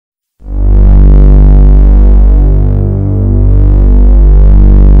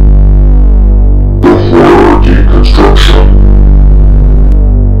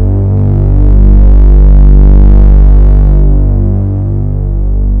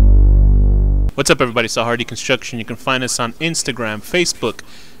What's up, everybody? Saw Deconstruction. You can find us on Instagram, Facebook.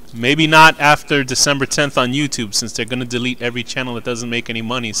 Maybe not after December 10th on YouTube, since they're going to delete every channel that doesn't make any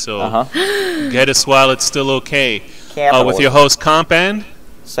money. So get us while it's still okay. With your host, Komp and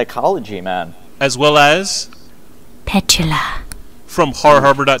Psychology Man. As well as Petula. From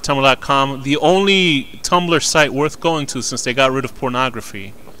horrorharbor.tumblr.com, the only Tumblr site worth going to since they got rid of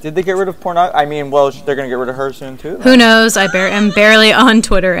pornography. Did they get rid of pornography? I mean, well, they're going to get rid of her soon, too? Who knows? I'm barely on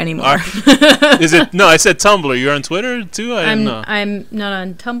Twitter anymore. Is it? No, I said Tumblr. You're on Twitter, too? I didn't know. I'm not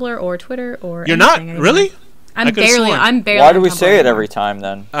on Tumblr or Twitter or You're not? anymore. Really? I'm barely Why do we say it every time,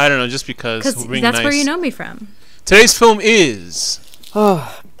 then? I don't know, just because we're being that's nice. where you know me from. Today's film is...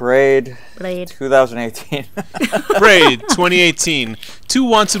 Braid. 2018. Braid, 2018. Two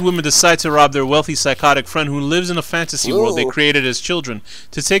wanted women decide to rob their wealthy psychotic friend who lives in a fantasy world they created as children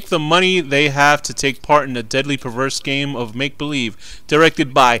to take the money they have to take part in a deadly perverse game of make-believe,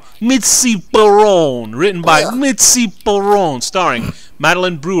 directed by Mitzi Barone, written by Mitzi Barone, starring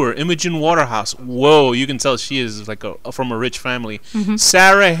Madeline Brewer, Imogen Waterhouse. Whoa, you can tell she is like from a rich family.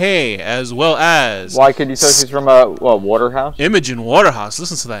 Sarah Hay, as well as... Why could you tell she's from a Waterhouse? Imogen Waterhouse.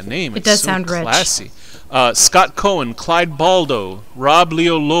 Listen to that name. It does so sound classy. Scott Cohen, Clyde Baldo, Rob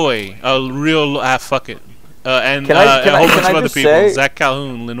Leo Loy, fuck it. And a whole bunch of other people. Zach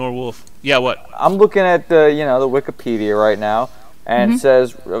Calhoun, Lenore Wolf. Yeah, what? I'm looking at the Wikipedia right now, and it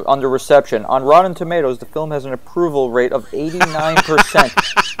says under reception on Rotten Tomatoes, the film has an approval rate of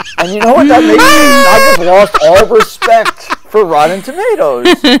 89%. And you know what that makes me? I just lost all respect for Rotten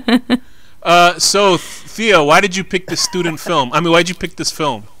Tomatoes. So Thea, why did you pick this student film? I mean, why'd you pick this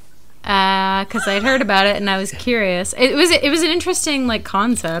film? Because I'd heard about it and I was curious. It was an interesting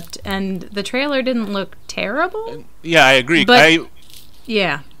concept, and the trailer didn't look terrible. Yeah, I agree. But,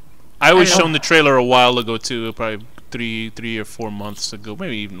 I was shown the trailer a while ago too, probably three or 4 months ago,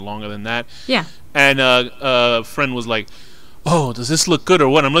 maybe even longer than that. Yeah. And a friend was like, "Oh, does this look good or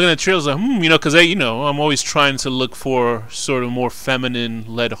what?" I'm looking at trailers like, because I'm always trying to look for sort of more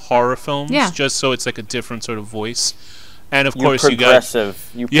feminine-led horror films, just so it's like a different sort of voice. And of course, you have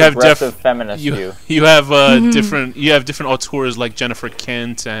feminist. You have different auteurs like Jennifer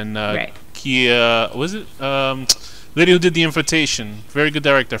Kent and Kia. Was it lady who did The Invitation? Very good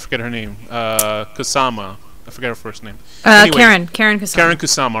director. I forget her name. Kusama. I forget her first name. Karen Kusama. Karen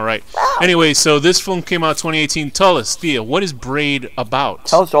Kusama, right. Anyway, so this film came out 2018. Tell us, Thea, what is Braid about?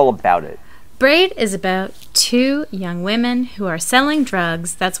 Tell us all about it. Braid is about two young women who are selling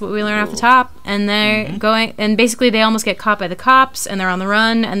drugs. That's what we learn off the top. And they're going, and basically they almost get caught by the cops, and they're on the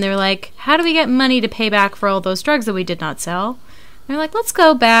run, and they're like, how do we get money to pay back for all those drugs that we did not sell? And they're like, let's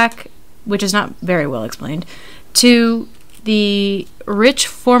go back, which is not very well explained, to the rich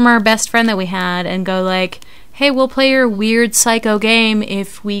former best friend that we had and go like, hey, we'll play your weird psycho game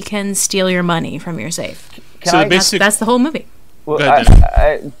if we can steal your money from your safe. That's the whole movie. Well,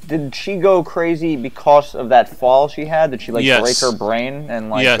 did she go crazy because of that fall she had? Did she break her brain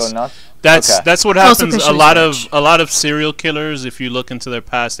and go nuts? That's what happens. A lot of serial killers, if you look into their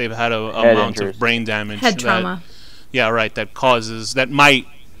past, they've had a amount of brain damage, head trauma. That might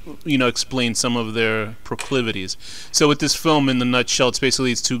explain some of their proclivities. So with this film, in the nutshell, it's basically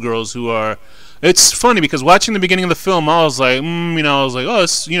these two girls who are. It's funny because watching the beginning of the film, I was like, oh,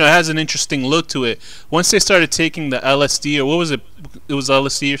 it's, it has an interesting look to it. Once they started taking the LSD, or what was it? It was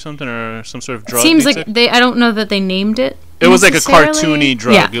LSD or something, or some sort of drug. It seems like I don't know that they named it. It was like a cartoony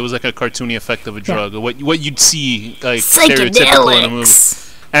drug. Yeah. It was like a cartoony effect of a drug. What you'd see stereotypical in a movie.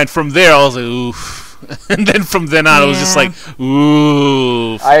 And from there, I was like, oof. And then from then on, I was just like,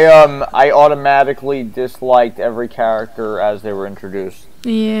 ooh. I automatically disliked every character as they were introduced.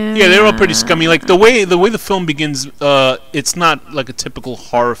 Yeah. Yeah, they're all pretty scummy. Like the way the film begins, it's not like a typical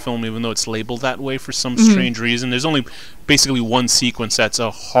horror film, even though it's labeled that way for some strange reason. There's only basically one sequence that's a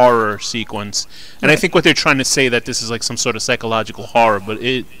horror sequence, and I think what they're trying to say that this is like some sort of psychological horror, but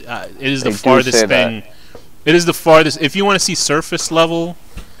it is the farthest thing. It is the farthest. If you want to see surface level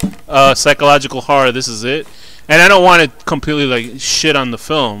psychological horror, this is it. And I don't want to completely shit on the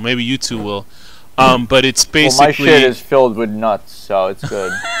film. Maybe you two will. But it's basically... Well, my shit is filled with nuts, so it's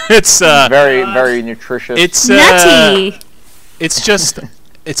good. It's very, very nutritious. It's nutty. It's just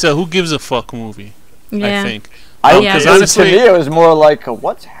a who gives a fuck movie. I think. Honestly, to me, it was more like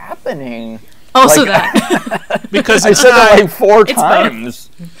what's happening. Also that because I said that 4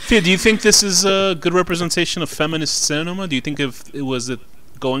 times. Thea, do you think this is a good representation of feminist cinema? Do you think if it was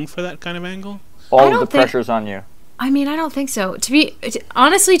going for that kind of angle? All of the pressure's on you. I mean, I don't think so.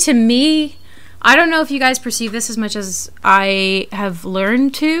 Honestly, to me, I don't know if you guys perceive this as much as I have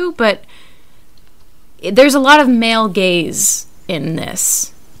learned to, but there's a lot of male gaze in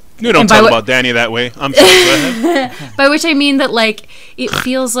this. You don't talk about Danny that way. I'm sorry. Go ahead. By which I mean that, like, it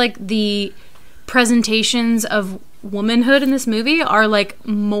feels like the presentations of womanhood in this movie are, like,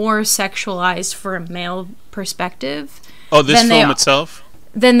 more sexualized for a male perspective. Oh, this film itself?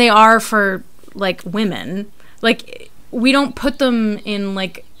 Than they are for, like, women. Like, we don't put them in,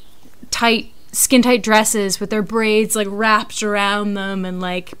 like, skin-tight dresses with their braids, like, wrapped around them and,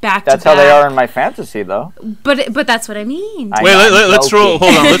 like, back to back. That's how they are in my fantasy, though. But that's what I mean. Wait, let's roll.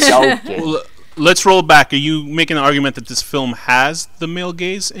 Hold on. Let's roll back. Are you making an argument that this film has the male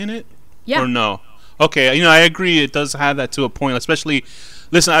gaze in it? Yeah. Or no? Okay, you know, I agree. It does have that to a point. Especially,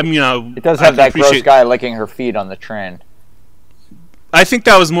 listen, I mean, you know, it does have that gross guy licking her feet on the train. I think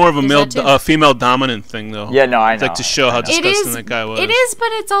that was more of a female dominant thing, though. Yeah, no, I know. Like to show how disgusting that guy was. It is, but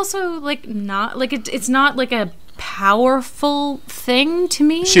it's also like not like it's not like a powerful thing to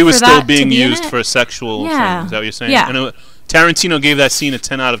me. She was still being used for a sexual thing. Is that what you're saying? Yeah. And Tarantino gave that scene a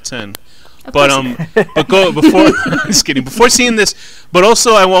 10 out of 10. But go before just kidding. Before seeing this, but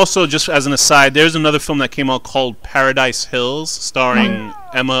also I will also, just as an aside, there's another film that came out called Paradise Hills, starring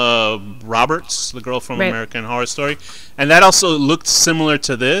Emma Roberts, the girl from American Horror Story, and that also looked similar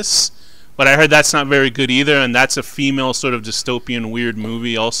to this. But I heard that's not very good either, and that's a female sort of dystopian weird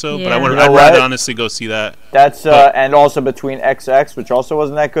movie also. Yeah. But I'd rather honestly go see that. That's and also between XX, which also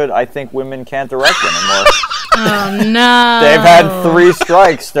wasn't that good. I think women can't direct anymore. Oh no! They've had 3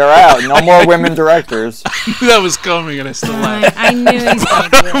 strikes. They're out. No more women directors. That was coming, and I still laughed. I knew he was going to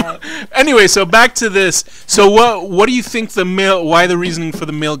do that. Anyway, so back to this. So what do you think why the reasoning for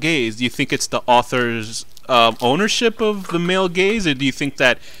the male gaze? Do you think it's the author's ownership of the male gaze, or do you think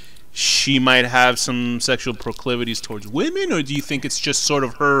that she might have some sexual proclivities towards women, or do you think it's just sort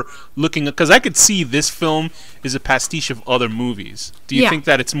of her looking? Because I could see this film is a pastiche of other movies. Do you think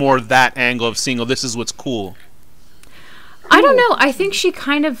that it's more that angle of seeing, oh, this is what's cool? I don't know. I think she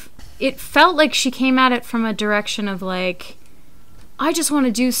kind of, it felt like she came at it from a direction of like, I just want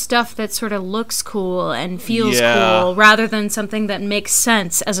to do stuff that sort of looks cool and feels cool, rather than something that makes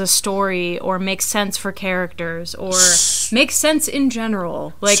sense as a story or makes sense for characters or makes sense in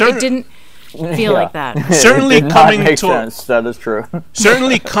general. Like, it didn't feel like that. Certainly it did coming not make sense. That is true.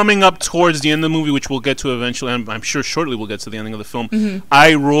 Certainly coming up towards the end of the movie, which we'll get to eventually, and I'm sure shortly we'll get to the ending of the film,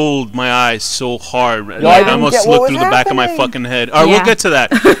 I rolled my eyes so hard. Like, I almost looked through the back of my fucking head. All right, we'll get to that.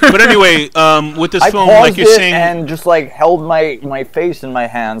 But anyway, with this film, like you're saying, and just like held my face in my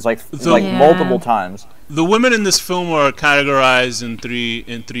hands like multiple times. The women in this film are categorized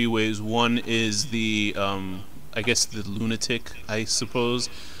in three ways. One is the I guess the lunatic, I suppose,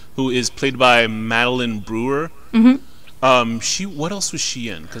 who is played by Madeline Brewer. What else was she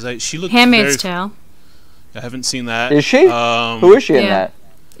in? Because she looked Handmaid's Tale. I haven't seen that. Is she? Who is she in that?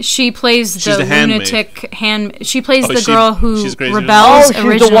 She plays the lunatic She plays the girl who rebels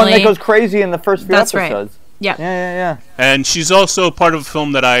originally. She's the one that goes crazy in the first few episodes. Right. Yeah. Yeah. And she's also part of a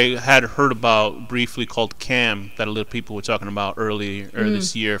film that I had heard about briefly called Cam, that a little people were talking about earlier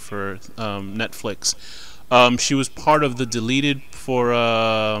this year for Netflix. She was part of the Deleted for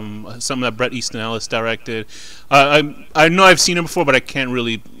something that Bret Easton Ellis directed. I know I've seen her before, but I can't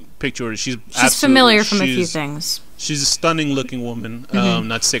really picture her. She's familiar from a few things. She's a stunning-looking woman.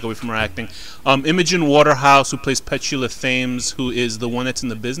 Not to take away from her acting. Imogen Waterhouse, who plays Petula Thames, who is the one that's in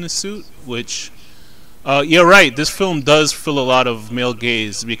the business suit, which... yeah, right. This film does fill a lot of male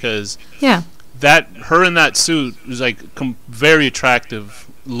gaze because her in that suit is like very attractive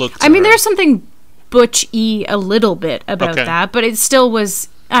look. I mean, there's something butch-y a little bit about that, but it still was.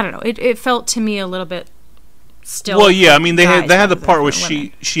 I don't know. It felt to me a little bit still. Well, yeah. I mean, they had the part where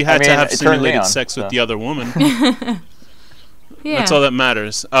she had to have simulated sex with the other woman. Yeah. That's all that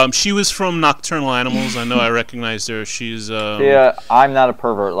matters. She was from Nocturnal Animals. I know I recognized her. She's... Yeah, I'm not a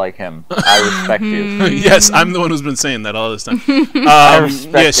pervert like him. I respect you. Yes, I'm the one who's been saying that all this time. I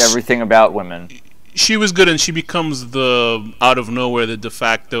respect everything about women. She was good, and she becomes out of nowhere, the de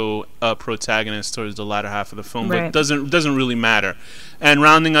facto protagonist towards the latter half of the film. But it doesn't really matter. And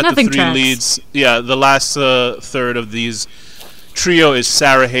rounding out the three leads, the last third of these... trio is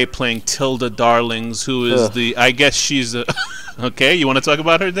Sarah Hay playing Tilda Darlings, who is I guess she's a... Okay, you want to talk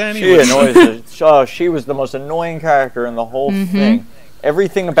about her, Danny? She annoys she was the most annoying character in the whole thing.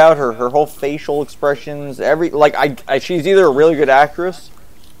 Everything about her whole facial expressions, she's either a really good actress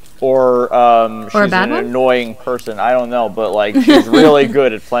or she's an annoying person. I don't know, but she's really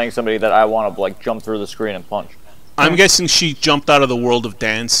good at playing somebody that I want to jump through the screen and punch. I'm guessing she jumped out of the world of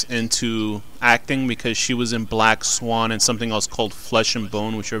dance into acting because she was in Black Swan and something else called Flesh and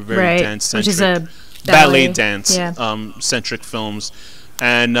Bone, which are very dance-centric. Which is a ballet dance centric films.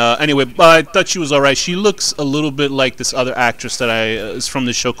 And anyway, but I thought she was all right. She looks a little bit like this other actress that is from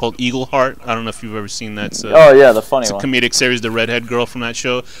this show called Eagle Heart. I don't know if you've ever seen that. Oh yeah, the funny it's one. It's a comedic series, the redhead girl from that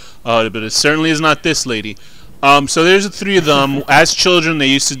show. But it certainly is not this lady. So there's the three of them. As children, they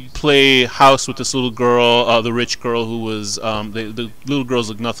used to play house with this little girl, the rich girl who was. The little girls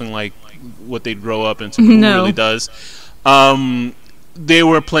look nothing like what they'd grow up into. Who really does? They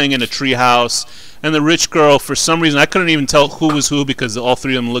were playing in a tree house. And the rich girl, for some reason, I couldn't even tell who was who because all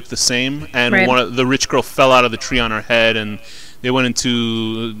three of them looked the same. And the rich girl fell out of the tree on her head, and they went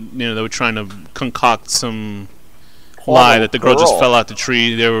into, they were trying to concoct some lie that the girl just fell out the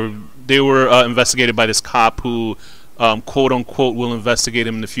tree. They were investigated by this cop who, quote unquote, will investigate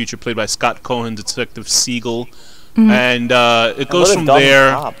him in the future, played by Scott Cohen, Detective Siegel. And it goes from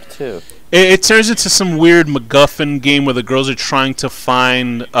there. Cop, too. It turns into some weird MacGuffin game where the girls are trying to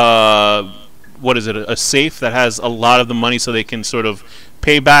find. What is it? A safe that has a lot of the money, so they can sort of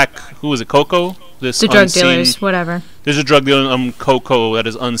pay back. Who is it? Coco? The drug dealers, whatever. There's a drug dealer, Coco, that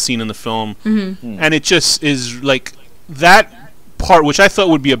is unseen in the film, and it just is like that part, which I thought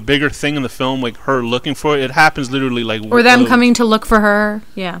would be a bigger thing in the film, like her looking for it. It happens literally like or them coming to look for her.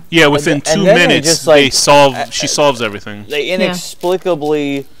 Yeah. Yeah, within 2 minutes, they solve. She solves everything. They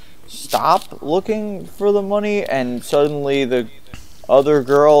inexplicably stop looking for the money, and suddenly the other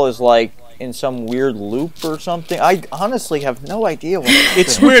girl is like in some weird loop or something. I honestly have no idea what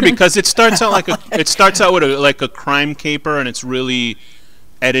it's weird because it starts out with a crime caper, and it's really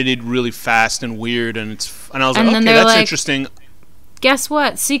edited really fast and weird, and I was like, okay, that's interesting. Guess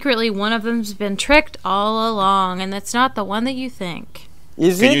what? Secretly, one of them's been tricked all along, and that's not the one that you think.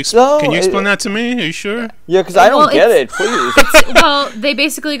 Can you explain that to me? Are you sure? Yeah, because I don't get it. Please. Well, they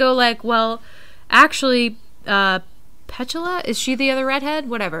basically go like, well, actually, Petula? Is she the other redhead?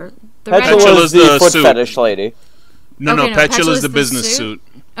 Whatever. Petula's the foot fetish lady. No, Petula's the business suit.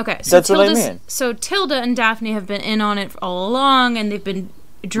 Okay, so that's what I mean. So Tilda and Daphne have been in on it all along, and they've been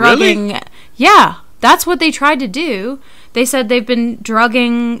drugging. Really? Yeah, that's what they tried to do. They said they've been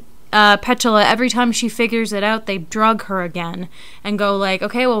drugging Petula every time she figures it out. They drug her again and go like,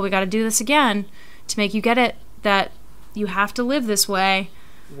 okay, well, we got to do this again to make you get it that you have to live this way.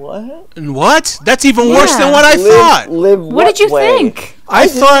 What? That's even worse than what I thought. What did you think? I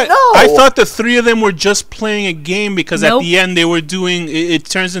thought the three of them were just playing a game because at the end they were doing. It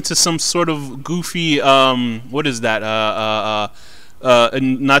turns into some sort of goofy. What is that?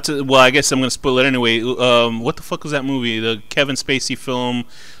 Not to. Well, I guess I'm gonna spoil it anyway. What the fuck was that movie? The Kevin Spacey film,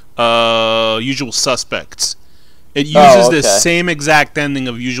 Usual Suspects. It uses the same exact ending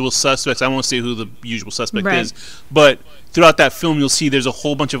of Usual Suspects. I won't say who the usual suspect is, but throughout that film, you'll see there's a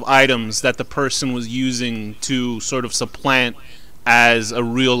whole bunch of items that the person was using to sort of supplant as a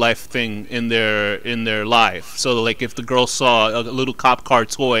real life thing in their life. So, like, if the girl saw a little cop car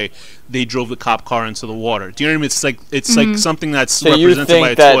toy, they drove the cop car into the water. Do you know what I mean? It's like something that's represented by a toy. So you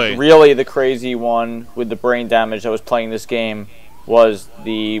think that really the crazy one with the brain damage that was playing this game was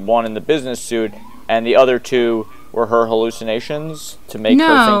the one in the business suit, and the other two were her hallucinations to make her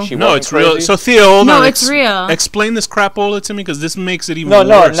think she wasn't No, it's real. crazy? So Thea, hold on. No, it's real. Explain this crapola to me, because this makes it even worse.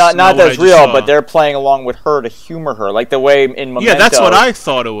 No, not that it's real, but they're playing along with her to humor her, like the way in Memento. Yeah, that's what I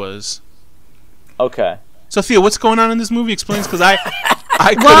thought it was. Okay. So Thea, what's going on in this movie? Explains, because I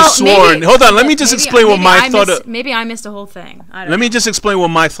could have sworn. Hold on, let me just explain what my thought. Maybe I missed a whole thing. Let me just explain what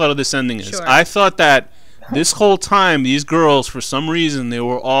my thought of this ending is. Sure. I thought that this whole time, these girls, for some reason, they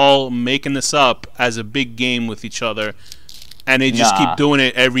were all making this up as a big game with each other, and they just keep doing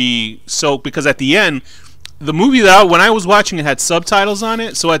it because at the end, the movie that when I was watching it had subtitles on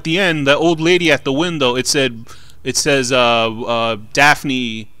it. So at the end, the old lady at the window, it says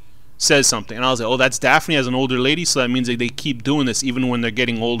Daphne says something, and I was like, oh, that's Daphne as an older lady, so that means that they keep doing this even when they're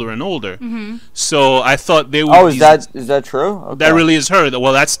getting older and older. So I thought they would. Oh, is that true? Okay. That really is her.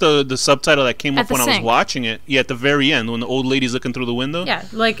 Well, that's the subtitle that came up when I was watching it. Yeah, at the very end when the old lady's looking through the window. Yeah,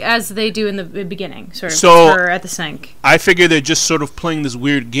 like as they do in the beginning, sort of. So her at the sink. I figure they're just sort of playing this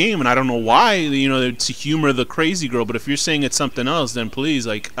weird game, and I don't know why. To humor the crazy girl. But if you're saying it's something else, then please,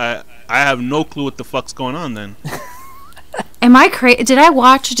 I have no clue what the fuck's going on then. Am I crazy? Did I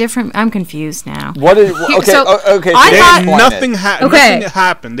watch different? I'm confused now. What is okay? Okay, nothing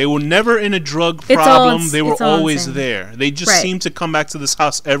happened. They were never in a drug problem. They were always there. They just seem to come back to this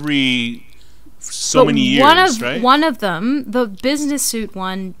house every many years. One of them, the business suit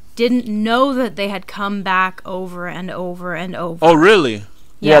one, didn't know that they had come back over and over and over. Oh, really?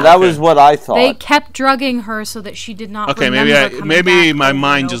 Yeah, that was what I thought. They kept drugging her so that she did not. Remember maybe my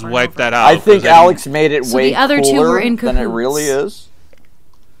mind just wiped that out. I think Alex made it way cooler than it really is.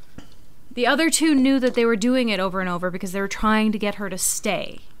 The other two knew that they were doing it over and over because they were trying to get her to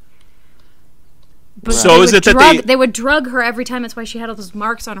stay. But so is it that they would drug her every time? That's why she had all those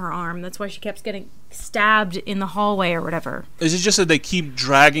marks on her arm. That's why she kept getting stabbed in the hallway or whatever. Is it just that they keep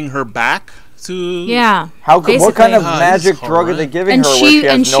dragging her back to? Yeah. What kind of magic drug are they giving her?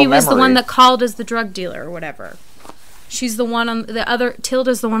 And she was the one that called as the drug dealer or whatever. She's the one on the other.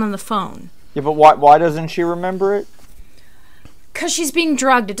 Tilda's the one on the phone. Yeah, but why doesn't she remember it? Because she's being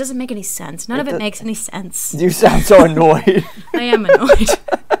drugged. It doesn't make any sense. None of it makes any sense. You sound so annoyed. I am annoyed.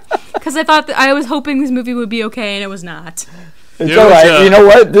 Because I was hoping this movie would be okay, and it was not. It's all right. You know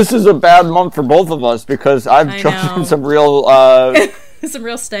what? This is a bad month for both of us because I've chosen some real... some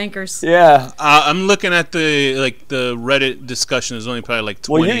real stankers. Yeah. I'm looking at the Reddit discussion. There's only probably like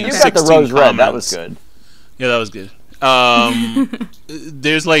 20. Well, you got the rose red. That was good. Yeah, that was good.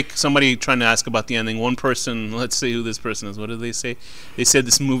 There's like somebody trying to ask about the ending. One person, let's see who this person is. What did they say? They said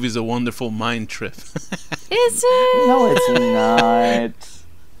this movie is a wonderful mind trip. Is it? No, it's not.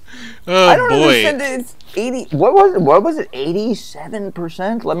 Oh, I don't boy. understand. It's 80. What was it?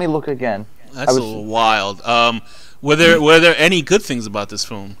 87%? Let me look again. That's a little wild. Were there any good things about this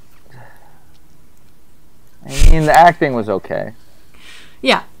film? I mean, the acting was okay.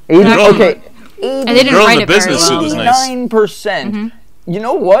 Yeah. 80, okay. And they didn't write it very well. 89%. Mm-hmm. You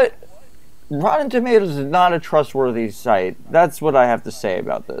know what? Rotten Tomatoes is not a trustworthy site. That's what I have to say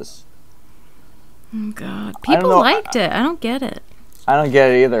about this. Oh, God. People liked it. I don't get it. I don't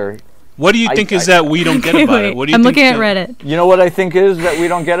get it either. What do you think is that we don't get about it? What do you I'm think looking at Reddit. You know what I think is that we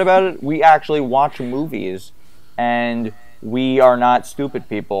don't get about it? We actually watch movies, and we are not stupid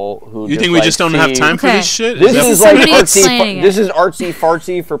people who. You think we just don't have time for this shit? This is like artsy. This is artsy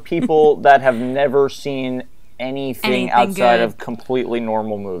fartsy for people that have never seen anything outside of completely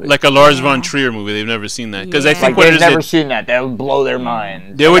normal movies. Like a Lars von Trier movie, they've never seen that. Because I think they've never seen that. That would blow their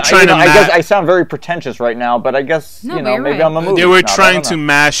mind. They were trying to. I guess I sound very pretentious right now, but I guess maybe I'm a movie. They were trying to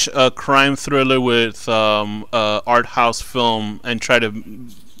mash a crime thriller with art house film and try to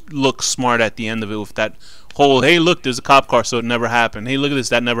look smart at the end of it with that whole, hey, look, there's a cop car, so it never happened. Hey, look at this,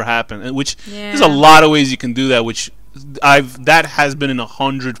 that never happened. And which there's a lot of ways you can do that, which that has been in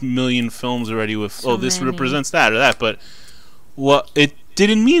 100 million films already with this represents that or that, but it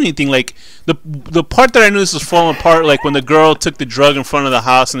didn't mean anything. Like the part that I knew this was falling apart, like when the girl took the drug in front of the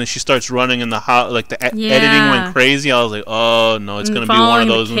house and then she starts running in the house, like the editing went crazy. I was like, oh no, it's gonna be one of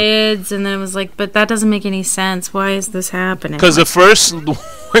those kids, and then it was like, but that doesn't make any sense. Why is this happening? Because the first,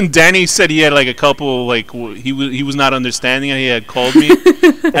 when Danny said he had like a couple, like he was not understanding it, he had called me,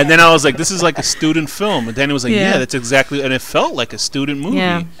 and then I was like, this is like a student film, and Danny was like, yeah, that's exactly, and it felt like a student movie.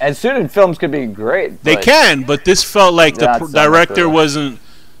 Yeah. And student films could be great. They can, but this felt like the director wasn't.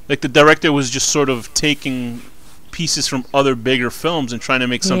 Like the director was just sort of taking pieces from other bigger films and trying to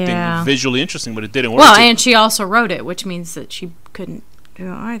make something visually interesting, but it didn't work. Well, and she also wrote it, which means that she couldn't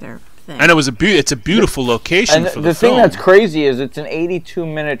do either thing. And it's a beautiful location. And the thing that's crazy is it's an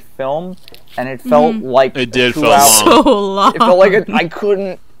 82-minute film, and it felt like it did 2 hours. So long. It felt like I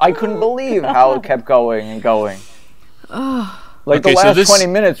couldn't believe how it kept going and going. Like the last 20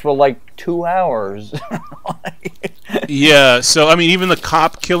 minutes were like 2 hours. Yeah, so I mean, even the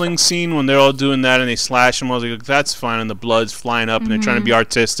cop killing scene when they're all doing that and they slash him, I was like, that's fine, and the blood's flying up and they're trying to be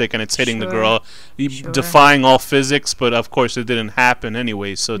artistic and it's hitting the girl, defying all physics, but of course it didn't happen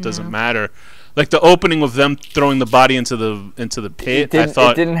anyway, so it doesn't matter. Like the opening of them throwing the body into the pit, I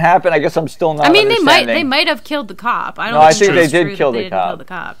thought it didn't happen. I guess I'm still not. I mean, they might have killed the cop. I think they did kill the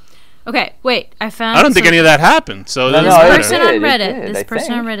cop. Okay, wait. I don't think any of that happened. So this person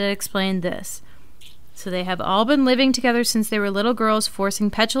on Reddit explained this. So they have all been living together since they were little girls, forcing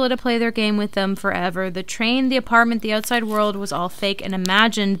Petula to play their game with them forever. The train, the apartment, the outside world was all fake and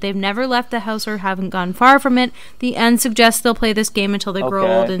imagined. They've never left the house or haven't gone far from it. The end suggests they'll play this game until they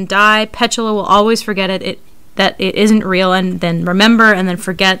grow old and die. Petula will always forget that it isn't real, and then remember, and then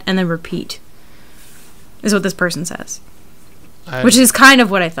forget, and then repeat. Is what this person says. Which is kind of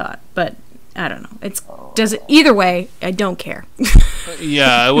what I thought, but I don't know. Either way, I don't care.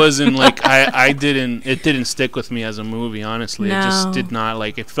 Yeah, it wasn't like it didn't stick with me as a movie, honestly. No. It just did not,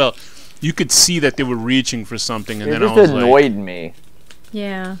 like, it felt, you could see that they were reaching for something, and then I was like, it annoyed me.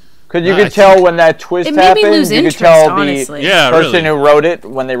 Yeah. Because you could tell when that twist happened, you could tell honestly. the person who wrote it,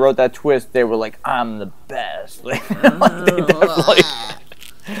 when they wrote that twist, they were like, I'm the best. They definitely,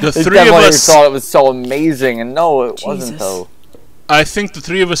 the three of us thought it was so amazing, and no, it wasn't though. I think the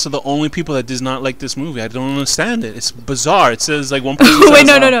three of us are the only people that does not like this movie. I don't understand it. It's bizarre. It says like one person says, wait,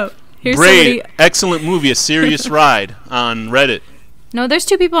 no. Here's Braid, excellent movie, a serious ride on Reddit. No, there's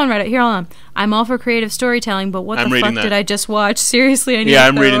 2 people on Reddit. Here, hold on. I'm all for creative storytelling, but what the fuck did I just watch? Seriously, I need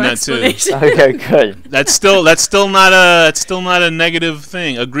I'm reading that too. Okay, good. That's still not a negative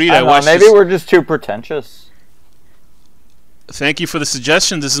thing. Agreed. I watched. Maybe we're just too pretentious. Thank you for the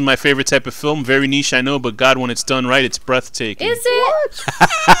suggestion. This is my favorite type of film. Very niche, I know, but God, when it's done right, it's breathtaking. Is it?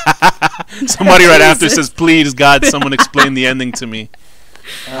 Somebody right after says, "Please, God, someone explain the ending to me."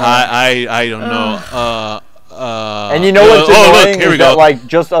 I don't know. And you know what's annoying here we is go. that, like,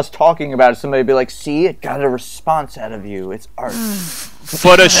 just us talking about it, somebody would be like, "See, it got a response out of you. It's art."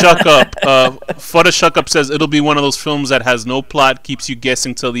 Fudda Shuck Up. Fudda Shuck Up says it'll be one of those films that has no plot, keeps you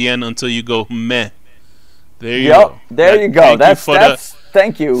guessing till the end until you go meh. There you go. There you go.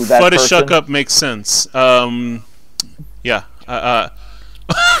 Thank you. That Fudda person. Shuck Up makes sense. Yeah.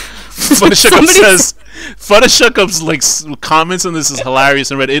 Fudda Shuck Up says. Fudda Shuck Up's like comments on this is hilarious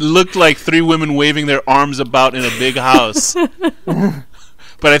and read. It looked like 3 women waving their arms about in a big house.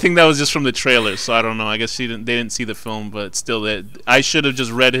 But I think that was just from the trailer, so I don't know. I guess they didn't see the film, but still, I should have just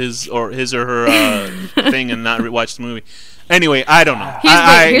read his or her thing and not watched the movie. Anyway, I don't know.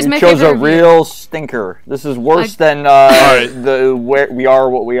 Here's my you chose a favorite real stinker. This is worse than the We Are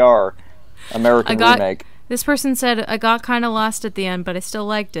What We Are American remake. This person said, I got kind of lost at the end, but I still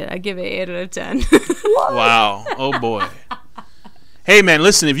liked it. I give it 8 out of 10. Wow. Oh, boy. Hey, man,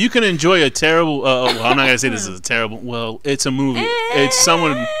 listen, if you can enjoy a terrible... I'm not going to say this is a terrible... Well, it's a movie. It's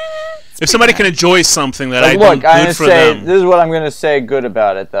someone... If somebody can enjoy something that I do good for them... This is what I'm going to say good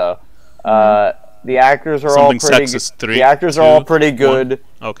about it, though. The actors are all pretty good. The actors are all pretty good.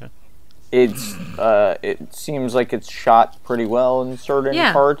 1. Okay. It seems like it's shot pretty well in certain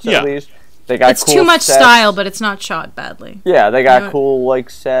parts, at least. They got it's cool too much sets. Style, but it's not shot badly. Yeah, they got cool like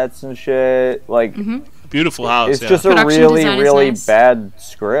sets and shit. Like beautiful house. It's just a really bad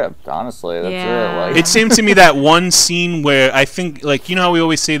script. Honestly, that's it. Like, it seemed to me that one scene where I think, like, you know how we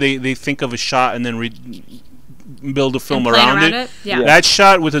always say they think of a shot and then build a film around it. Yeah. That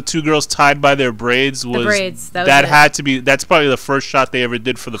shot with the 2 girls tied by their braids was had to be. That's probably the first shot they ever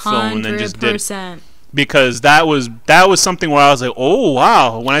did for the film, and then just did it. Because that was something where I was like, oh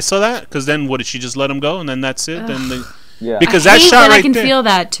wow, when I saw that, because then what, did she just let him go and then that's it? Then because that shot right I can there, feel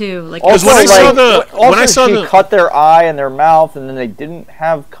that too. Like, also, when I saw she cut their eye and their mouth, and then they didn't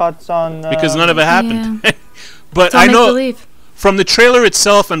have cuts on because none of it happened. Yeah. But I know from the trailer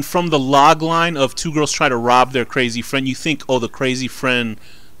itself and from the log line of 2 girls try to rob their crazy friend, you think, oh, the crazy friend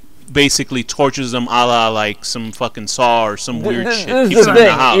basically tortures them a la like some fucking Saw or some weird shit. This is the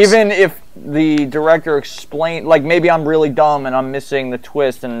thing. Even if the director explained, like, maybe I'm really dumb and I'm missing the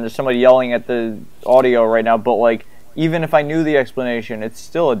twist and there's somebody yelling at the audio right now, but like, even if I knew the explanation, it's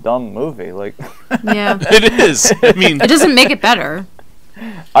still a dumb movie. Like, yeah, it is. I mean, it doesn't make it better.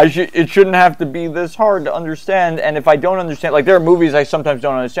 It shouldn't have to be this hard to understand. And if I don't understand, like, there are movies I sometimes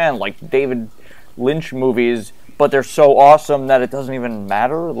don't understand, like David Lynch movies, but they're so awesome that it doesn't even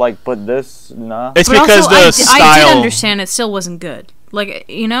matter. Like, but this, nah. It's but because also, the style. I did understand it still wasn't good. Like,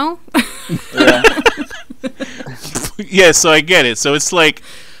 you know. Yeah. Yeah. So I get it. So it's like,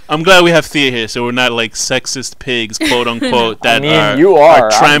 I'm glad we have Thea here, so we're not like sexist pigs, quote unquote, that are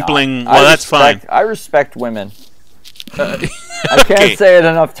trampling. Well, that's fine. I respect women. I can't say it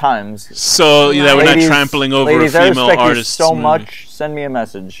enough times. So we're not trampling over a female artist. So much. Send me a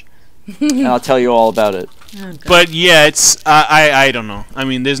message, and I'll tell you all about it. Oh, but yeah, it's I don't know. I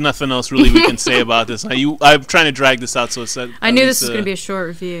mean, there's nothing else really we can say about this. I'm trying to drag this out, so it's. I knew this was going to be a short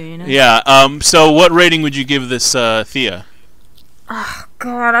review. You know. Yeah. So, what rating would you give this, Thea? Oh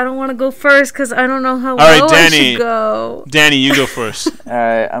God, I don't want to go first because I don't know how low I should go. Danny, you go first. All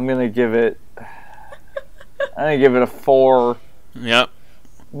right, I'm gonna give it a 4. Yep.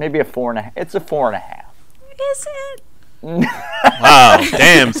 Maybe a 4.5. It's a 4.5. Is it? Wow,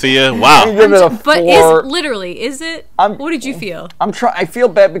 damn, Thea. Wow. Give it a 4. But is it? What did you feel? I feel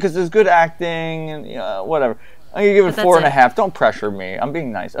bad because there's good acting and whatever. I'm gonna give it 4.5. Don't pressure me. I'm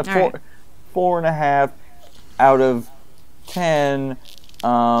being nice. 4.5 out of 10.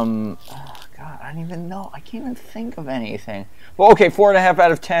 God, I don't even know. I can't even think of anything. Well, okay, 4.5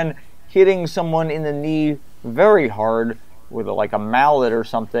 out of 10. Hitting someone in the knee very hard with like a mallet or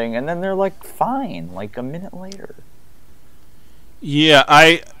something, and then they're like fine, like a minute later. Yeah,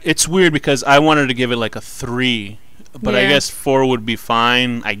 it's weird because I wanted to give it like a 3, but I guess 4 would be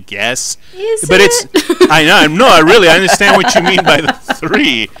fine, I guess. I understand what you mean by the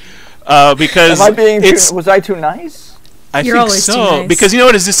 3. Because was I too nice? You're think so. Nice. Because you know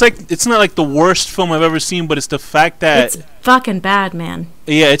what, it's not like the worst film I've ever seen, but it's the fact that it's fucking bad, man.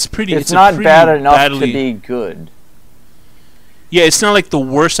 Yeah, it's not bad enough to be good. Yeah, it's not like the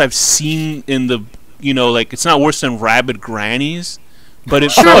worst I've seen in the, like, it's not worse than Rabid Grannies, But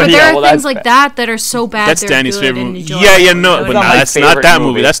it Sure, felt, but there yeah, are well, things that's like that that are so bad. that's they're Danny's good favorite and movie. enjoyable. Yeah, no, You know but what I mean? that's not favorite that movie.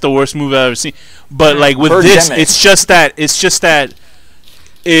 movie. That's the worst movie I've ever seen. But like with Birdemic. this, it's just that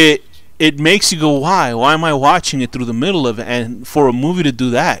it makes you go, why? Why am I watching it through the middle of it? And for a movie to do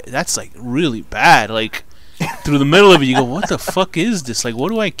that, that's like really bad. Like through the middle of it, you go, what the fuck is this? Like, what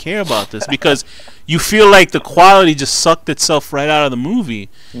do I care about this? Because you feel like the quality just sucked itself right out of the movie.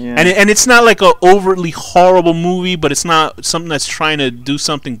 Yeah. And it's not like a overtly horrible movie, but it's not something that's trying to do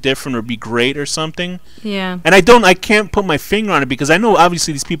something different or be great or something. Yeah. And I can't put my finger on it because I know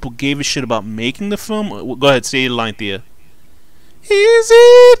obviously these people gave a shit about making the film. Go ahead, say your line, Thea. Is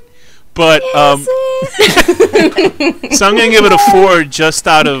it? But so I'm gonna give it a 4 just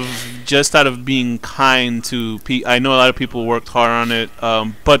out of being kind to I know a lot of people worked hard on it,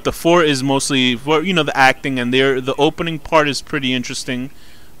 but the 4 is mostly for the acting, and the opening part is pretty interesting,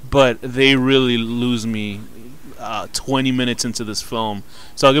 but they really lose me 20 minutes into this film.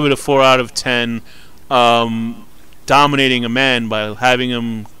 So I'll give it a 4 out of 10. Dominating a man by having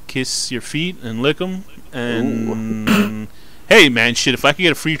him kiss your feet and lick them and. Hey man, shit! If I could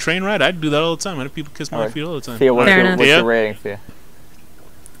get a free train ride, I'd do that all the time. I'd have people kiss my feet all the time. Thea, what's Fair your rating, Thea?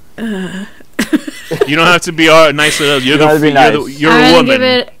 You don't have to be nice with us. You're you're a woman. Give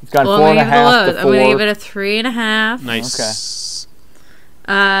it, It's gone well, 4.5 I'm to 4. going to give it a 3.5.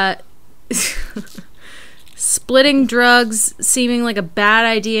 Nice. Splitting drugs seeming like a bad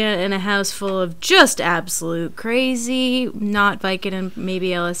idea in a house full of just absolute crazy, not Vicodin and maybe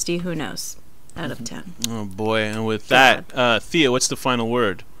LSD, who knows. Out of 10. Oh boy! And with that, Thea, what's the final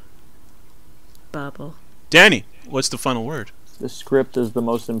word? Bubble. Danny, what's the final word? The script is the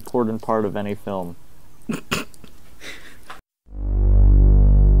most important part of any film. The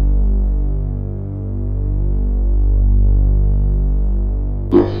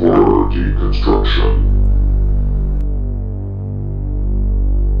horror deconstruction.